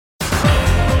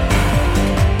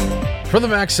From the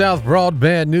Max South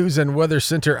Broadband News and Weather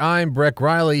Center, I'm Breck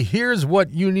Riley. Here's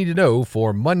what you need to know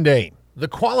for Monday. The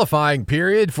qualifying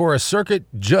period for a circuit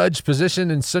judge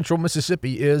position in central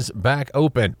Mississippi is back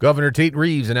open. Governor Tate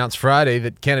Reeves announced Friday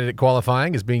that candidate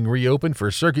qualifying is being reopened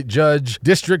for Circuit Judge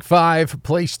District 5,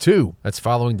 Place 2. That's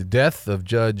following the death of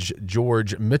Judge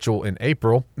George Mitchell in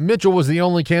April. Mitchell was the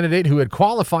only candidate who had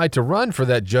qualified to run for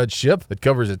that judgeship that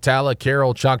covers Attala,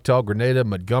 Carroll, Choctaw, Grenada,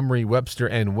 Montgomery, Webster,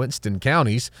 and Winston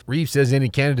counties. Reeves says any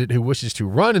candidate who wishes to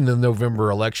run in the November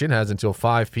election has until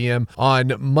 5 p.m.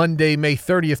 on Monday, May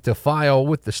 30th to file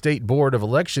with the State Board of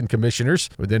Election Commissioners,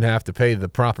 would then have to pay the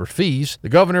proper fees. The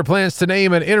governor plans to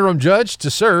name an interim judge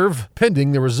to serve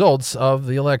pending the results of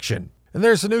the election. And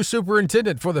there's a new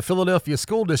superintendent for the Philadelphia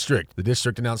School District. The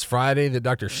district announced Friday that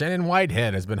Dr. Shannon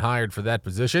Whitehead has been hired for that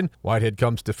position. Whitehead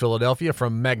comes to Philadelphia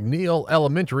from McNeil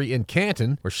Elementary in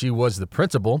Canton, where she was the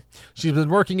principal. She's been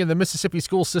working in the Mississippi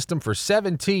school system for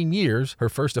 17 years. Her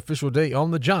first official day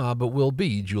on the job will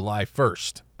be July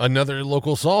 1st. Another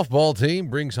local softball team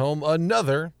brings home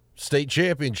another state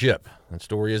championship. That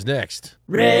story is next.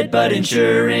 Redbud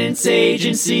Insurance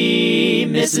Agency,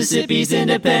 Mississippi's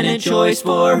independent choice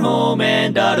for home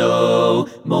and auto.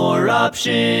 More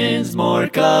options, more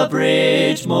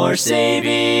coverage, more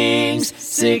savings.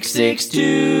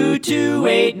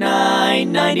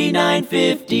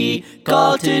 662-289-9950.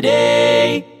 Call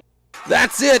today.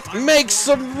 That's it. Make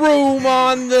some room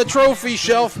on the trophy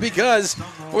shelf, because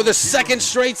for the second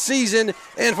straight season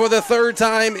and for the third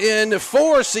time in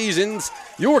 4 seasons,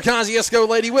 your Kosciuszko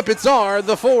Lady Whippets are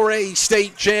the 4A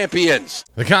state champions.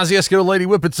 The Kosciuszko Lady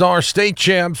Whippets are state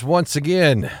champs once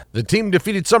again. The team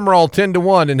defeated Summerall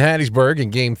 10-1 in Hattiesburg in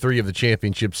Game 3 of the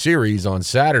championship series on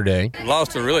Saturday.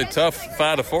 Lost a really tough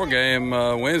 5-4 game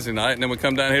Wednesday night, and then we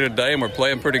come down here today and we're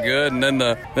playing pretty good, and then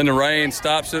the rain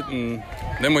stops it, and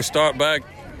then we start back,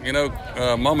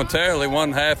 momentarily,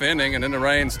 1/2 inning, and then the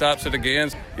rain stops it again.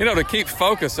 To keep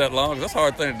focus that long, that's a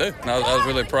hard thing to do. And I was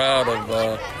really proud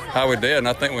of how we did, and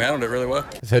I think we handled it really well.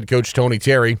 As head coach Tony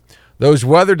Terry, those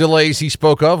weather delays he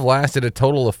spoke of lasted a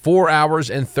total of 4 hours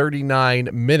and 39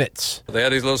 minutes. They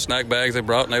had these little snack bags they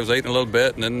brought, and they was eating a little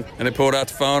bit, and they pulled out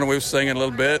the phone, and we was singing a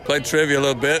little bit, played trivia a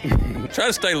little bit. Try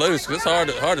to stay loose, because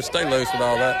it's hard to stay loose with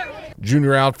all that.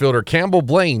 Junior outfielder Campbell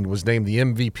Blaine was named the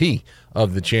MVP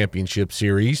of the championship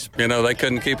series. They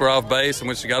couldn't keep her off base, and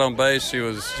when she got on base, she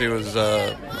was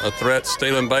a threat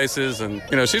stealing bases. And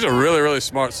she's a really, really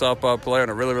smart softball player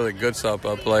and a really, really good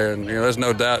softball player. And there's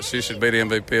no doubt she should be the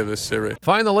MVP of this series.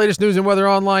 Find the latest news and weather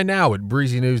online now at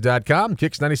breezynews.com,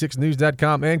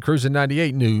 kicks96news.com, and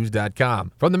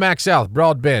cruisin98news.com. From the Max South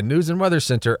Broadband News and Weather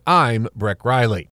Center, I'm Breck Riley.